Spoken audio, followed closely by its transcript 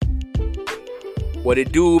What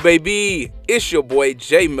it do, baby? It's your boy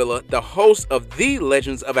Jay Miller, the host of the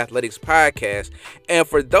Legends of Athletics podcast. And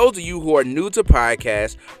for those of you who are new to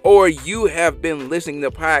podcasts, or you have been listening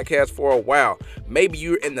to podcasts for a while, maybe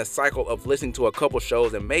you're in the cycle of listening to a couple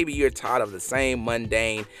shows and maybe you're tired of the same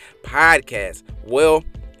mundane podcast. Well,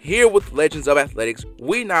 here with Legends of Athletics,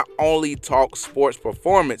 we not only talk sports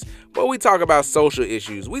performance, but we talk about social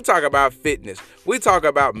issues. We talk about fitness. We talk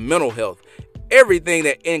about mental health. Everything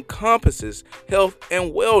that encompasses health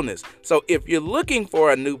and wellness. So if you're looking for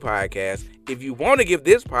a new podcast, if you want to give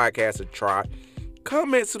this podcast a try,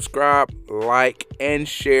 comment, subscribe, like, and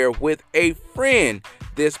share with a friend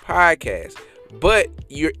this podcast. But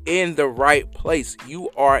you're in the right place. You're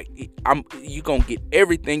gonna get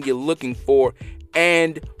everything you're looking for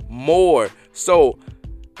and more. So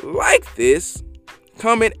like this,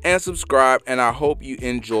 comment and subscribe, and I hope you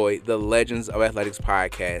enjoy the Legends of Athletics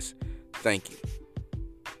podcast. Thank you.